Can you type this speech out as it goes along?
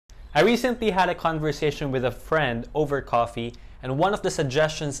I recently had a conversation with a friend over coffee, and one of the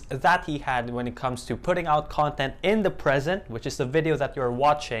suggestions that he had when it comes to putting out content in the present, which is the video that you're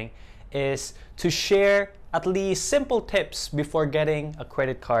watching, is to share at least simple tips before getting a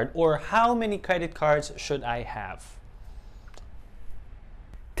credit card, or how many credit cards should I have?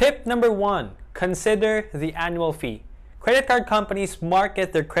 Tip number 1, consider the annual fee. Credit card companies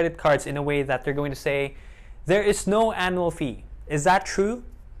market their credit cards in a way that they're going to say, there is no annual fee. Is that true?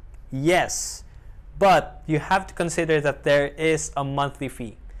 Yes, but you have to consider that there is a monthly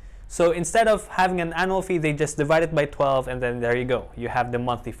fee. So instead of having an annual fee, they just divide it by 12 and then there you go. You have the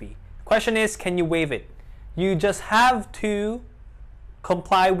monthly fee. Question is, can you waive it? You just have to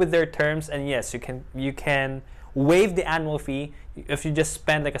comply with their terms, and yes, you can waive the annual fee if you just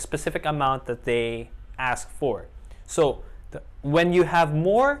spend like a specific amount that they ask for. So when you have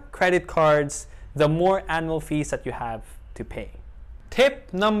more credit cards, the more annual fees that you have to pay.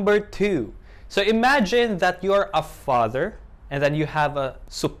 Tip number 2. So imagine that you're a father and then you have a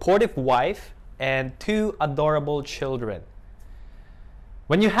supportive wife and 2 adorable children.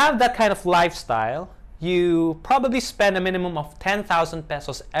 When you have that kind of lifestyle, you probably spend a minimum of 10,000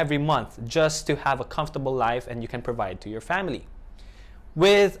 pesos every month just to have a comfortable life and you can provide to your family.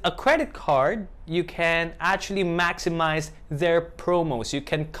 With a credit card, you can actually maximize their promos. You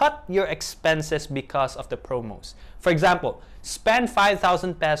can cut your expenses because of the promos. For example, spend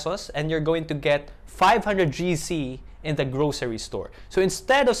 5,000 pesos and you're going to get 500 GC in the grocery store. So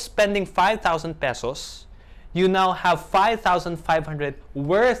instead of spending 5,000 pesos, you now have 5,500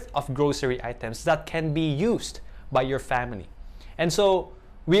 worth of grocery items that can be used by your family. And so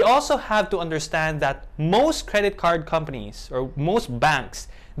we also have to understand that most credit card companies or most banks,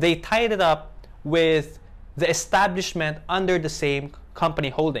 they tied it up with the establishment under the same company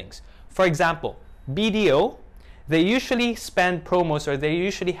holdings. For example, BDO, they usually spend promos, or they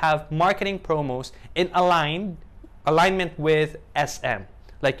usually have marketing promos in alignment with SM.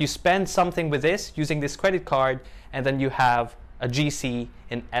 Like you spend something with this using this credit card and then you have a GC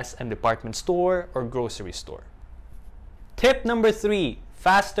in SM department store or grocery store. Tip number 3,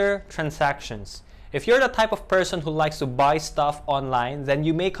 faster transactions. If you're the type of person who likes to buy stuff online, then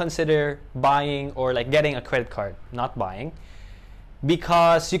you may consider buying or like getting a credit card, not buying,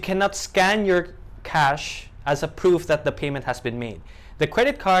 because you cannot scan your cash as a proof that the payment has been made. The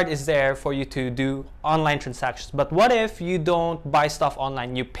credit card is there for you to do online transactions. But what if you don't buy stuff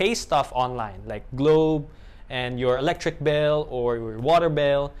online? You pay stuff online, like Globe and your electric bill or your water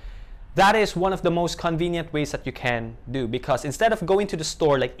bill. That is one of the most convenient ways that you can do, because instead of going to the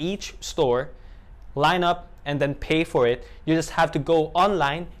store, like each store, line up and then pay for it, you just have to go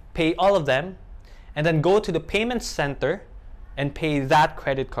online, pay all of them, and then go to the payment center and pay that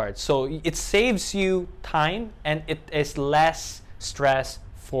credit card. So it saves you time and it is less stress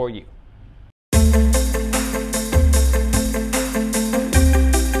for you.